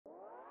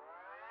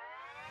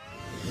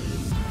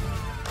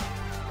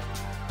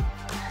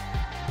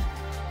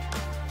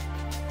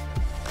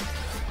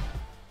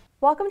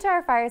Welcome to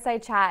our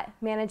Fireside Chat,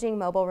 Managing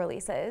Mobile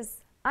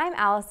Releases. I'm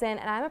Allison,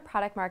 and I'm a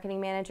Product Marketing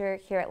Manager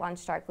here at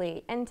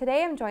LaunchDarkly, and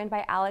today I'm joined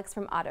by Alex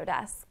from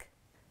Autodesk.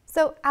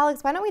 So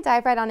Alex, why don't we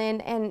dive right on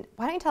in, and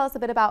why don't you tell us a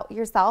bit about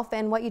yourself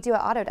and what you do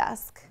at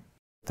Autodesk?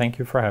 Thank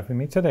you for having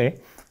me today.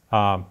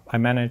 I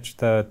manage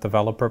the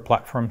Developer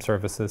Platform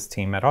Services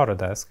team at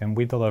Autodesk, and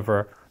we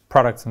deliver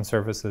products and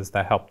services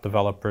that help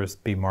developers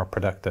be more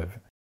productive.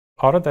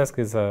 Autodesk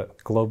is a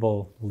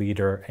global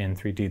leader in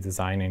 3D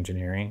design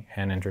engineering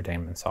and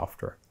entertainment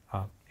software.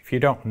 If you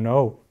don't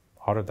know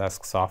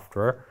Autodesk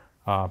software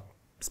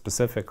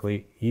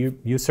specifically,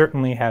 you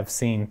certainly have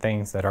seen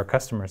things that our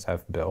customers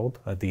have built.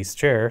 These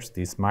chairs,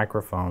 these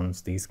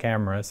microphones, these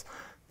cameras,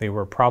 they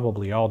were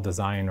probably all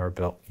designed or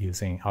built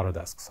using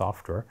Autodesk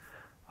software.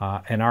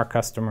 And our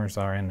customers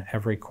are in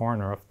every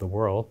corner of the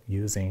world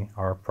using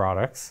our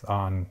products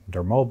on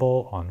their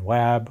mobile, on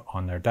web,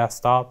 on their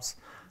desktops.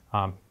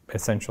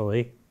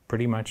 Essentially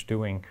pretty much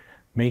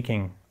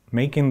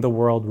making the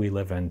world we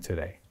live in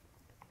today.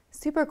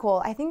 Super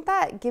cool. I think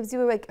that gives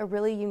you like a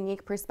really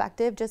unique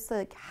perspective, just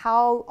like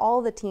how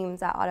all the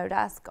teams at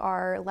Autodesk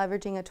are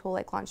leveraging a tool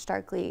like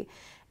LaunchDarkly.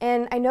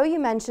 And I know you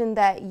mentioned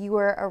that you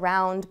were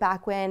around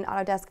back when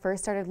Autodesk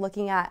first started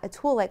looking at a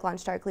tool like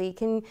LaunchDarkly.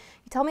 Can you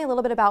tell me a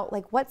little bit about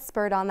like what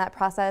spurred on that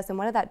process and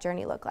what did that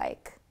journey look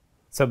like?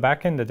 So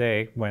back in the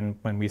day, when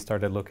we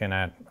started looking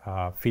at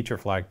feature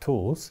flag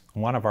tools,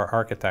 one of our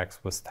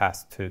architects was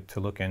tasked to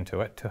look into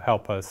it to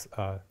help us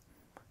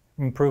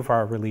improve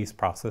our release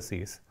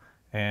processes.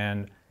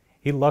 And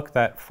he looked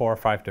at 4 or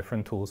 5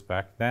 different tools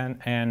back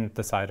then and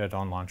decided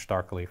on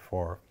LaunchDarkly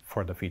for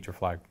the feature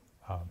flag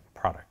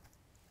product.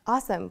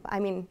 Awesome.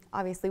 I mean,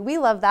 obviously we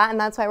love that, and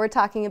that's why we're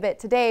talking a bit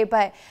today,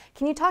 but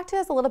can you talk to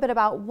us a little bit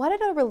about what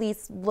did a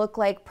release look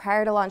like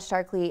prior to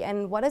LaunchDarkly,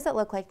 and what does it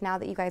look like now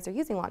that you guys are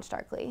using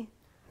LaunchDarkly?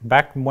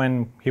 Back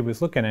when he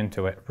was looking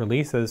into it,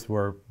 releases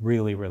were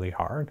really, really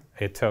hard.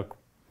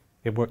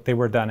 They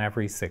were done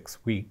every 6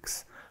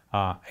 weeks.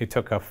 It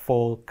took a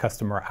full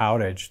customer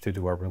outage to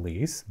do a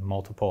release,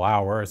 multiple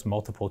hours,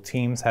 multiple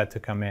teams had to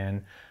come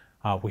in.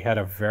 We had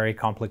a very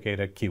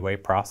complicated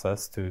QA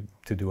process to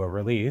do a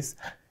release.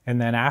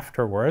 And then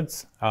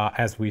afterwards,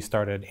 as we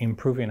started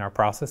improving our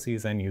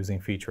processes and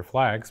using feature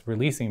flags,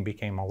 releasing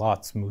became a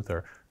lot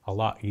smoother, a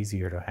lot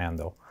easier to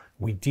handle.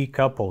 We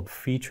decoupled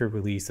feature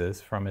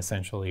releases from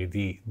essentially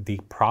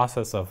the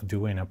process of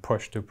doing a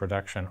push to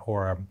production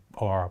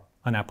or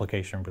an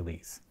application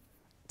release.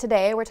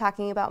 Today we're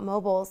talking about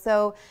mobile,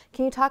 so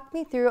can you talk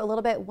me through a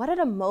little bit, what did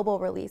a mobile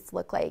release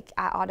look like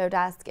at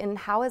Autodesk, and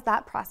how has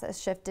that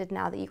process shifted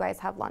now that you guys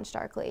have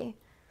LaunchDarkly?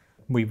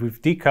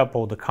 We've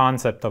decoupled the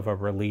concept of a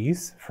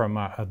release from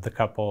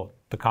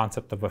the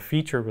concept of a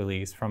feature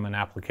release from an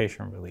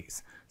application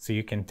release. So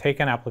you can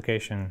take an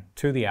application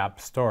to the App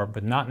Store,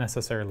 but not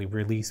necessarily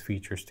release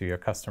features to your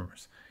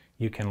customers.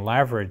 You can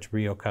leverage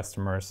real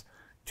customers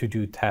to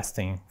do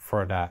testing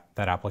for that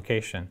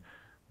application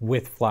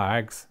with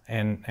flags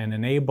and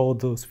enable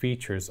those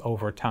features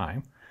over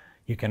time.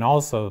 You can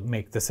also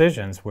make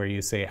decisions where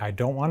you say, I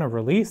don't want to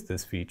release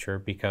this feature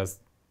because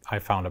I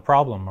found a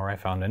problem or I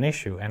found an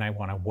issue and I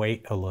want to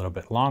wait a little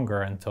bit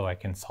longer until I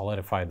can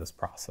solidify this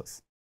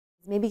process.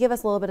 Maybe give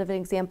us a little bit of an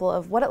example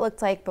of what it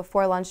looked like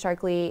before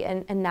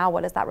LaunchDarkly and now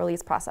what does that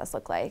release process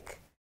look like?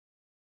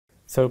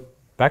 So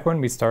back when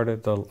we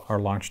started our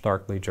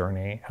LaunchDarkly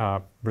journey,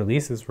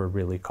 releases were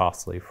really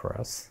costly for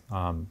us.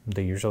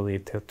 They usually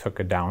took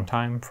a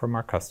downtime from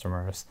our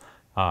customers.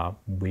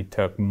 We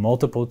took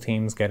multiple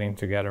teams getting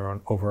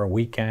together over a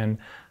weekend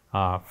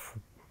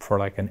for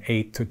like an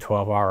 8 to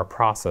 12 hour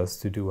process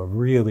to do a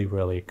really,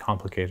 really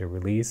complicated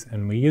release.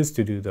 And we used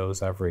to do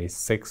those every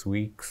 6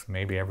 weeks,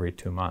 maybe every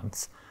 2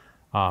 months.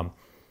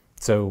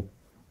 So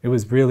it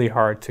was really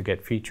hard to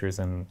get features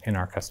in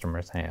our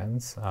customers'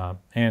 hands.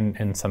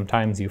 And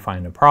sometimes you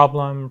find a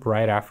problem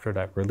right after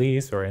that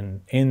release, or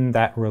in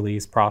that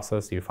release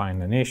process you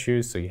find an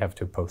issue, so you have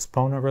to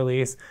postpone a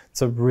release.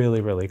 It's a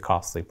really, really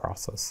costly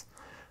process.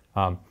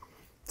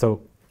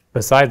 So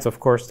besides, of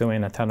course,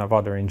 doing a ton of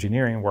other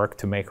engineering work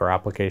to make our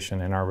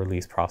application and our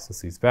release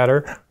processes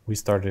better, we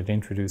started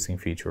introducing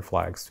feature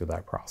flags to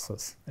that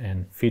process.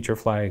 And feature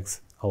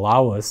flags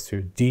allow us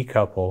to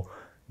decouple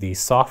the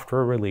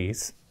software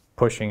release,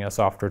 pushing a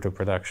software to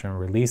production,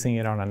 releasing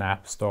it on an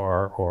app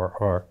store,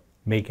 or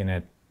making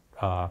it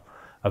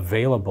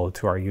available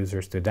to our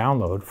users to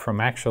download,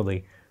 from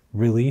actually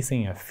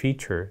releasing a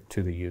feature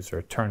to the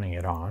user, turning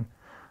it on.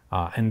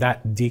 And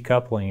that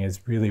decoupling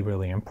is really,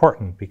 really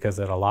important because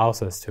it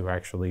allows us to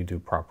actually do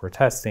proper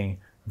testing,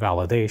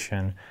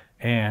 validation,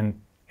 and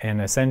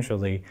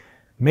essentially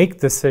make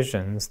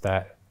decisions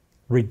that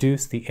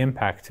reduce the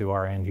impact to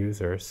our end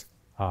users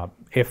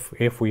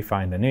if we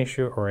find an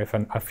issue or if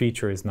a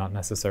feature is not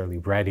necessarily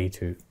ready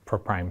for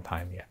prime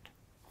time yet.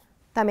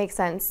 That makes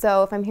sense.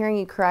 So if I'm hearing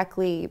you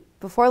correctly,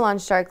 before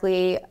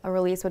LaunchDarkly, a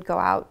release would go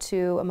out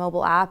to a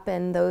mobile app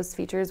and those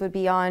features would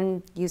be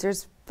on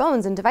users'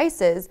 phones and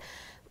devices.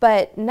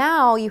 But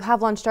now you have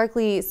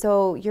LaunchDarkly,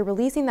 so you're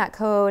releasing that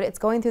code, it's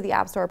going through the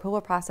App Store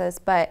approval process,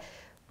 but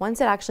once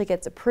it actually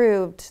gets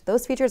approved,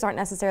 those features aren't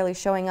necessarily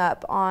showing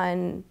up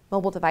on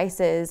mobile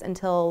devices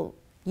until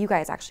you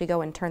guys actually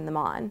go and turn them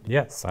on.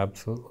 Yes,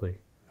 absolutely.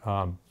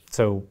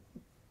 So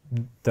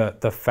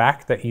the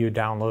fact that you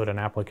download an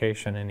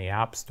application in the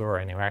App Store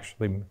and you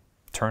actually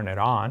turn it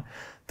on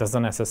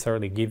doesn't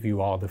necessarily give you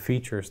all the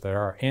features that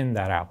are in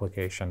that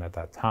application at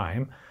that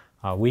time.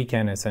 We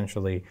can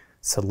essentially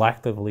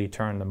selectively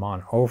turn them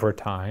on over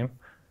time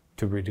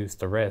to reduce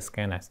the risk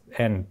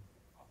and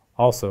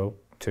also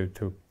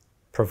to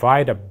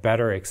provide a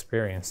better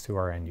experience to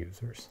our end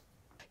users.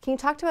 Can you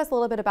talk to us a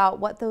little bit about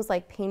what those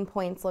pain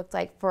points looked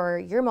like for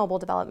your mobile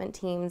development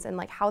teams and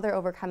how they're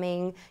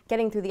overcoming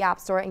getting through the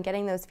App Store and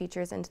getting those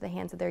features into the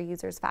hands of their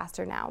users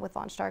faster now with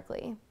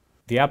LaunchDarkly?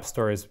 The App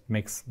Store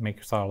makes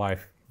our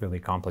life really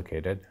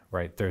complicated,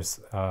 right?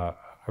 There's a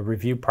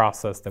review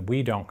process that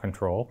we don't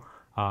control,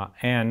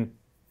 and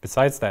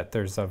besides that,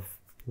 there's a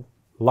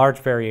large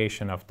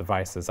variation of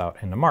devices out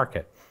in the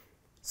market.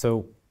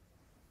 So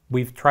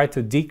we've tried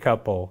to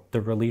decouple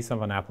the release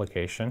of an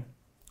application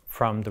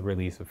from the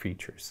release of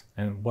features.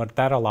 And what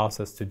that allows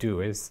us to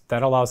do is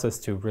that allows us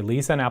to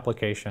release an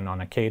application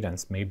on a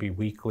cadence, maybe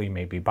weekly,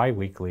 maybe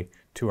bi-weekly,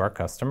 to our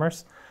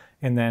customers,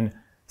 and then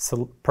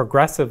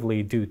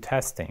progressively do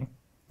testing.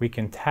 We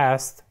can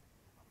test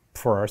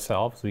for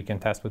ourselves, we can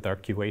test with our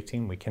QA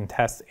team, we can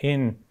test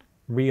in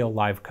real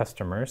live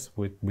customers.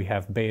 We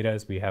have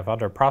betas, we have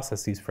other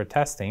processes for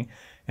testing,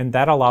 and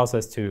that allows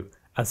us to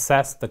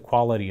assess the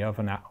quality of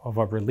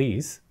a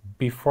release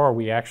before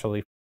we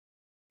actually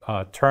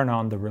turn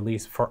on the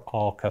release for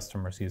all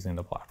customers using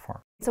the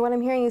platform. So what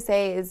I'm hearing you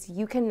say is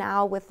you can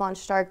now, with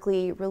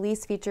LaunchDarkly,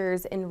 release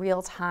features in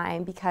real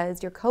time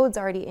because your code's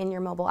already in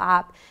your mobile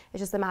app.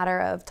 It's just a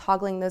matter of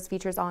toggling those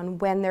features on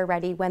when they're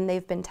ready, when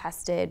they've been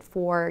tested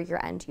for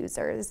your end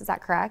users. Is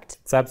that correct?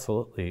 It's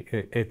absolutely.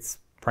 It's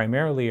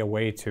primarily a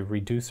way to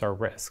reduce our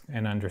risk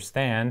and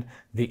understand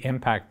the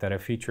impact that a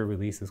feature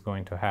release is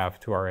going to have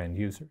to our end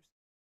users.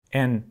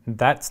 And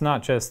that's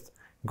not just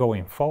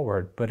going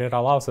forward, but it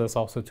allows us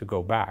also to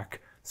go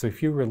back. So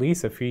if you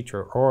release a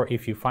feature or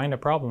if you find a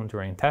problem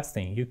during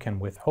testing, you can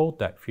withhold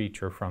that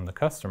feature from the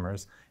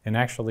customers and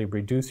actually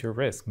reduce your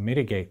risk,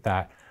 mitigate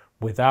that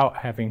without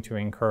having to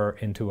incur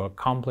into a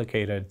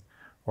complicated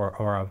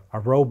or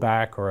a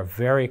rollback or a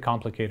very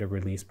complicated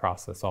release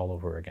process all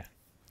over again.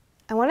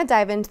 I want to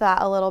dive into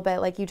that a little bit.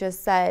 Like you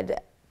just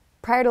said,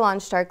 prior to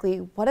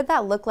LaunchDarkly, what did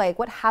that look like?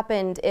 What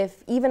happened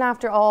if, even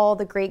after all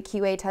the great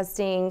QA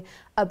testing,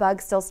 a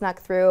bug still snuck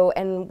through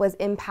and was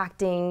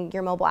impacting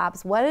your mobile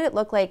apps? What did it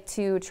look like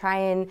to try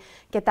and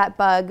get that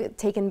bug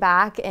taken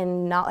back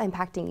and not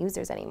impacting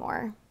users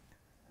anymore?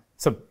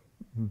 So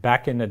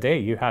back in the day,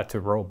 you had to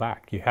roll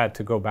back. You had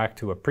to go back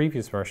to a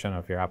previous version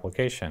of your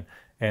application.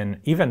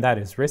 And even that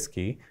is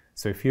risky.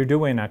 So if you're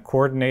doing a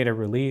coordinated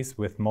release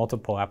with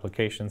multiple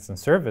applications and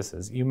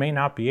services, you may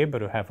not be able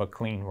to have a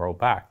clean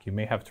rollback. You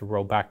may have to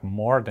roll back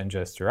more than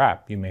just your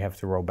app. You may have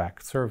to roll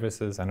back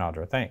services and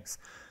other things.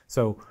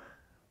 So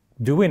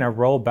doing a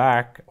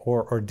rollback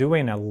or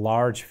doing a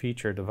large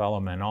feature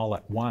development all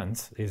at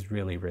once is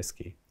really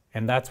risky.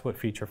 And that's what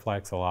feature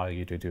flags allow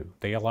you to do.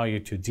 They allow you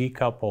to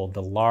decouple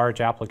the large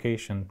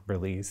application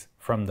release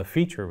from the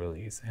feature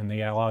release, and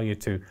they allow you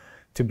to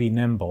be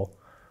nimble.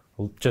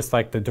 Just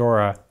like the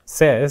DORA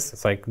says,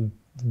 it's like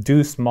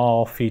do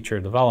small feature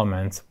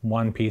developments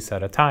one piece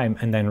at a time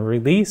and then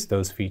release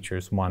those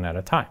features one at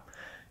a time.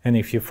 And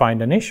if you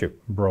find an issue,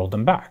 roll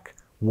them back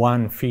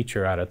one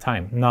feature at a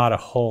time, not a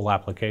whole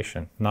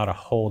application, not a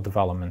whole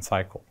development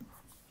cycle.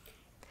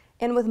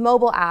 And with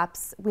mobile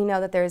apps, we know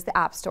that there's the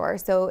App Store.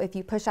 So if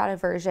you push out a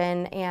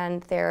version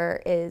and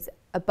there is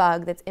a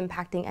bug that's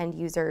impacting end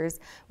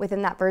users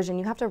within that version,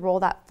 you have to roll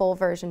that full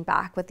version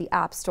back with the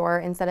App Store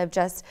instead of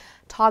just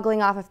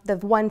toggling off of the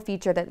one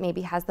feature that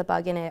maybe has the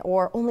bug in it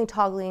or only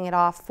toggling it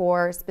off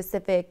for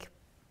specific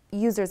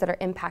users that are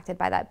impacted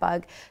by that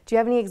bug. Do you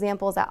have any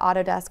examples at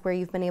Autodesk where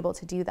you've been able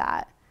to do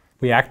that?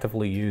 We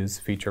actively use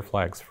feature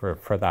flags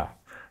for that.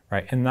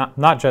 Right, and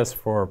not just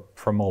for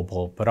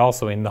mobile, but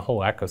also in the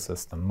whole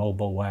ecosystem,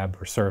 mobile, web,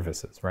 or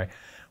services, right?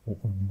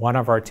 One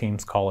of our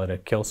teams call it a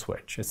kill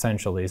switch,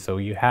 essentially. So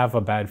you have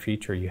a bad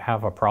feature, you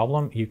have a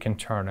problem, you can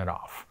turn it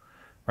off,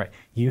 right?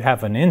 You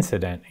have an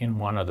incident in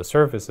one of the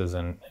services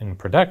in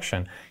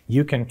production,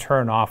 you can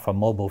turn off a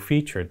mobile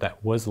feature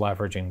that was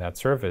leveraging that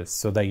service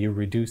so that you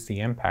reduce the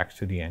impact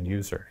to the end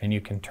user. And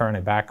you can turn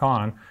it back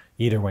on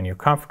either when you're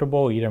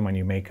comfortable, either when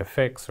you make a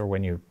fix, or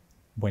when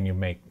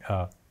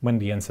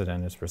the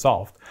incident is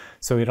resolved.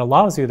 So it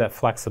allows you that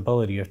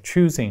flexibility of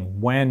choosing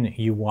when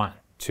you want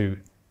to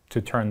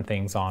turn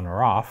things on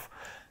or off,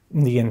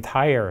 the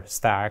entire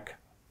stack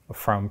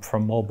from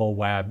mobile,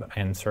 web,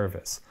 and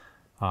service.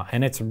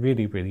 And it's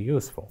really, really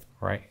useful,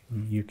 right?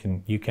 You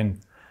can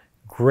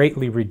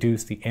greatly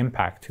reduce the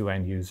impact to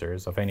end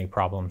users of any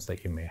problems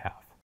that you may have.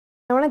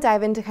 I want to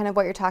dive into kind of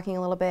what you're talking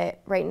a little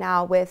bit right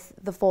now with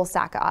the full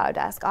stack at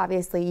Autodesk.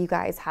 Obviously, you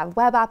guys have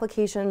web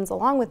applications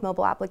along with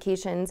mobile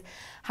applications.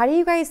 How do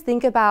you guys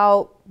think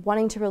about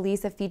wanting to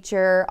release a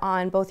feature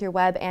on both your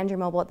web and your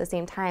mobile at the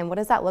same time? What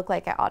does that look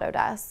like at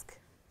Autodesk?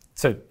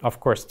 So of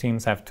course,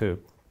 teams have to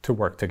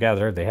work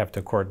together. They have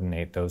to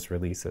coordinate those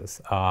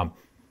releases.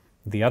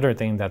 The other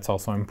thing that's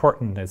also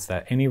important is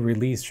that any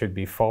release should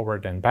be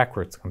forward and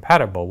backwards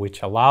compatible,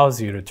 which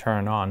allows you to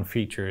turn on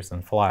features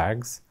and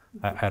flags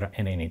at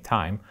any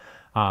time.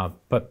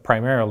 But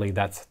primarily,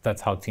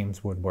 that's how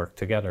teams would work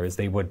together, is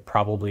they would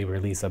probably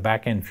release a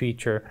backend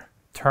feature,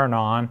 turn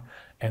on,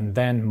 and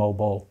then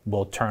mobile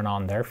will turn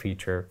on their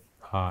feature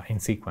in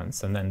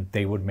sequence, and then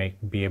they would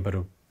be able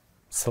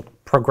to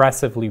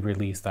progressively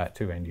release that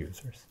to end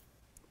users.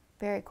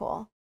 Very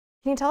cool.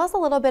 Can you tell us a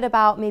little bit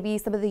about maybe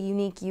some of the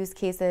unique use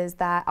cases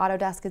that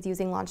Autodesk is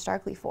using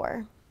LaunchDarkly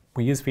for?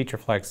 We use feature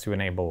flags to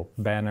enable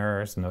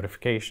banners,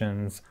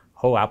 notifications,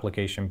 whole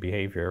application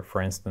behavior.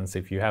 For instance,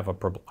 if you have a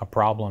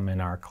problem in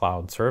our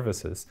cloud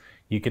services,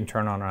 you can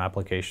turn on an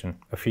application,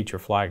 a feature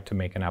flag, to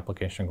make an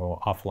application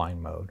go offline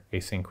mode,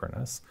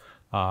 asynchronous.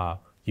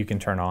 You can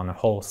turn on a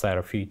whole set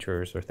of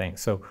features or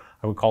things. So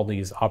I would call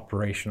these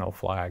operational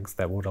flags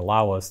that would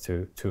allow us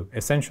to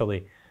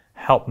essentially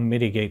help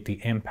mitigate the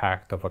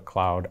impact of a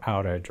cloud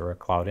outage or a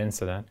cloud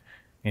incident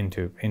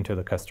into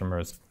the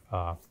customer's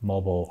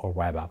mobile or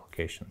web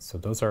applications. So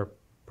those are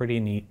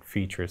pretty neat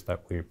features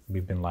that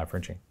we've been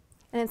leveraging.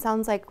 And it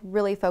sounds like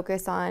really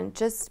focused on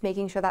just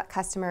making sure that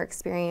customer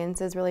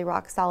experience is really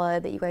rock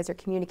solid, that you guys are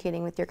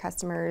communicating with your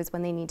customers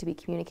when they need to be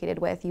communicated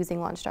with using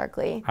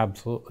LaunchDarkly.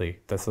 Absolutely.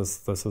 This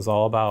is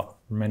all about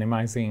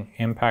minimizing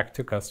impact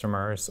to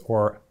customers,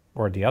 or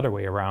the other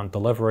way around,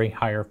 delivering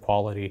higher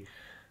quality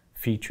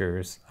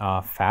features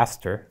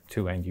faster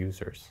to end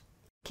users.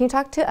 Can you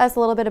talk to us a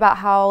little bit about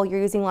how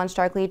you're using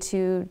LaunchDarkly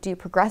to do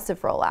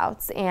progressive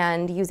rollouts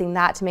and using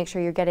that to make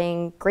sure you're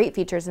getting great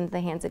features into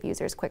the hands of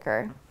users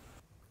quicker?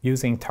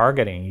 Using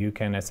targeting, you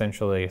can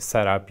essentially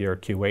set up your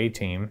QA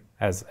team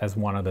as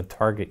one of the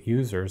target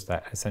users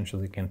that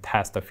essentially can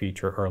test a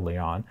feature early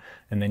on,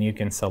 and then you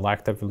can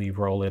selectively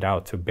roll it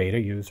out to beta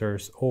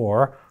users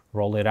or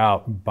roll it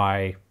out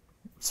by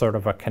sort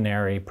of a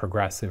canary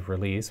progressive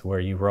release where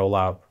you roll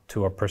out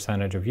to a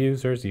percentage of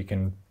users. You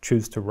can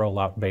choose to roll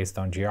out based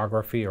on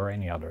geography or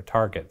any other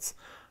targets.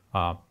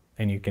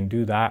 And you can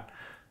do that.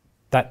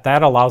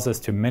 That allows us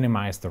to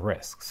minimize the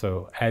risk.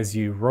 So as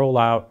you roll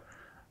out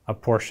a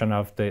portion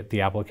of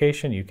the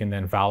application, you can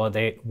then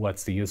validate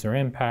what's the user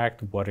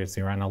impact, what is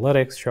your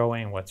analytics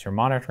showing, what's your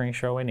monitoring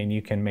showing, and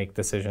you can make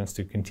decisions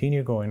to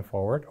continue going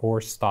forward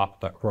or stop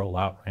that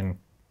rollout and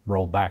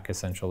roll back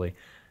essentially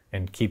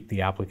and keep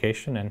the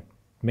application and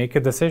make a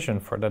decision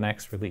for the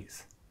next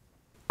release.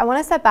 I want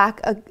to step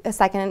back a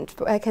second,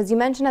 because you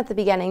mentioned at the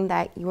beginning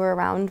that you were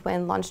around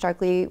when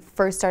LaunchDarkly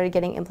first started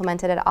getting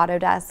implemented at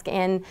Autodesk,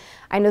 and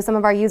I know some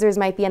of our users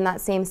might be in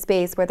that same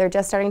space where they're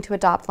just starting to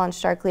adopt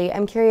LaunchDarkly.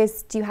 I'm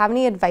curious, do you have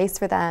any advice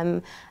for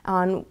them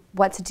on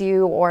what to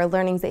do or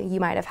learnings that you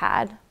might have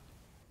had?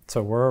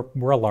 So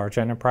we're a large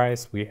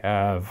enterprise. We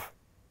have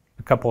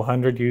a couple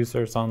hundred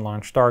users on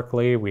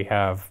LaunchDarkly. We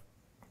have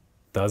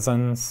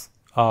dozens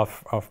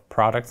of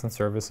products and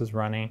services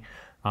running.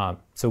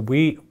 So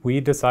we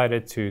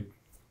decided to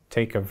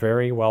take a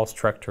very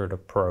well-structured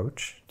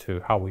approach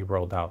to how we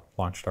rolled out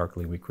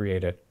LaunchDarkly. We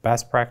created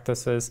best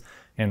practices,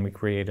 and we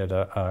created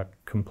a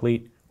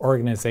complete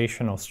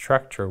organizational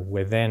structure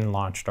within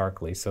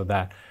LaunchDarkly so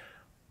that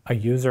a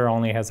user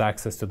only has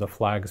access to the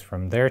flags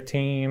from their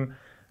team,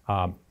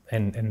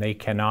 and they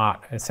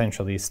cannot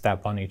essentially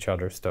step on each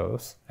other's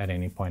toes at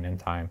any point in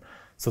time.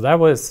 So that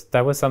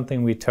was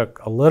something we took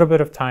a little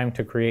bit of time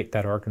to create,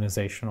 that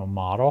organizational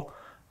model,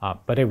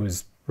 but it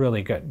was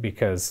really good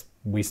because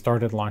we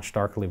started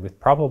LaunchDarkly with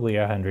probably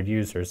 100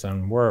 users,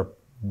 and we're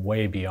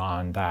way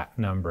beyond that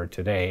number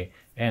today.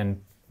 And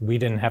we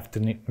didn't have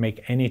to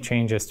make any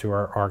changes to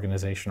our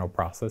organizational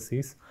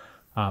processes,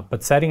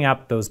 but setting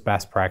up those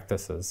best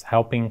practices,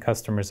 helping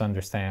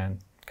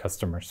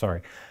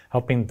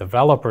helping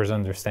developers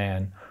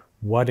understand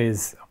what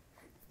is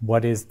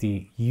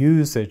the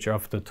usage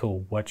of the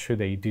tool, what should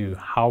they do,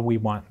 how we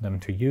want them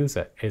to use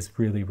it, is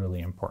really, really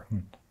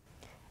important.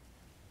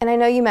 And I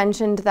know you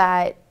mentioned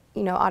that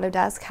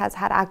Autodesk has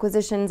had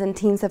acquisitions and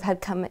teams have had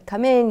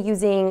come in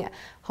using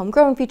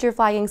homegrown feature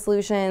flagging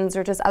solutions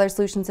or just other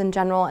solutions in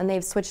general, and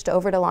they've switched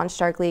over to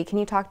LaunchDarkly. Can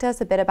you talk to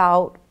us a bit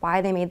about why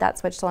they made that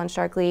switch to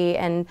LaunchDarkly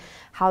and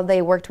how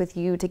they worked with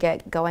you to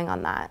get going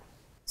on that?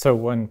 So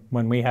when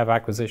we have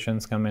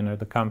acquisitions come into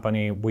the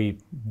company, we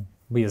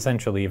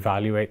essentially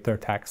evaluate their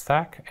tech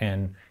stack,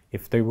 and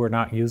if they were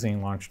not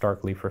using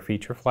LaunchDarkly for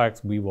feature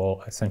flags, we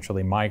will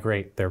essentially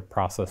migrate their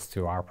process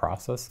to our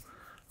process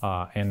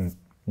and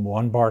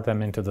onboard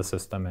them into the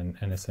system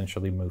and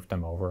essentially move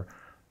them over.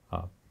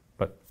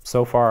 But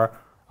so far,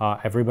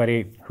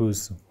 everybody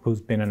who's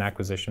been in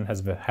acquisition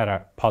has had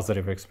a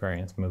positive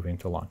experience moving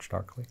to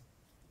LaunchDarkly.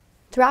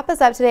 To wrap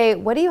us up today,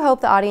 what do you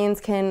hope the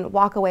audience can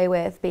walk away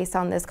with based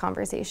on this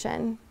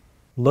conversation?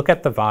 Look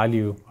at the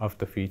value of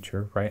the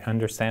feature, right?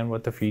 Understand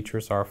what the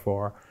features are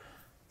for.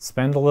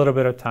 Spend a little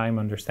bit of time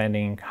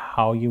understanding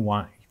how you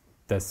want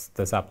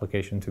this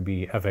application to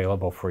be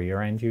available for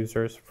your end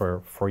users,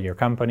 for your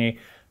company,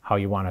 how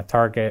you want to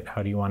target,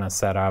 how do you want to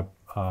set up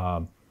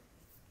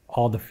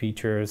all the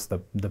features,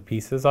 the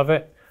pieces of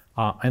it,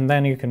 and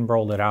then you can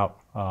roll it out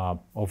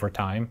over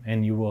time,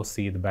 and you will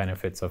see the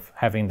benefits of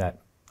having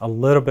that, a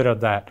little bit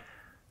of that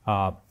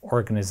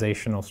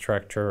organizational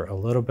structure, a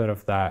little bit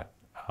of that,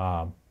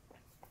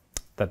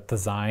 that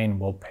design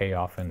will pay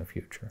off in the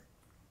future.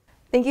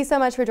 Thank you so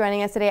much for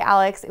joining us today,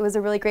 Alex. It was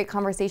a really great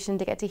conversation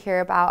to get to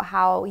hear about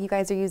how you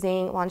guys are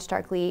using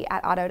LaunchDarkly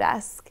at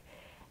Autodesk.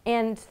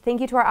 And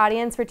thank you to our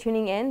audience for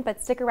tuning in,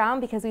 but stick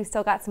around because we've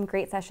still got some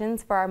great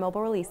sessions for our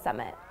Mobile Release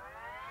Summit.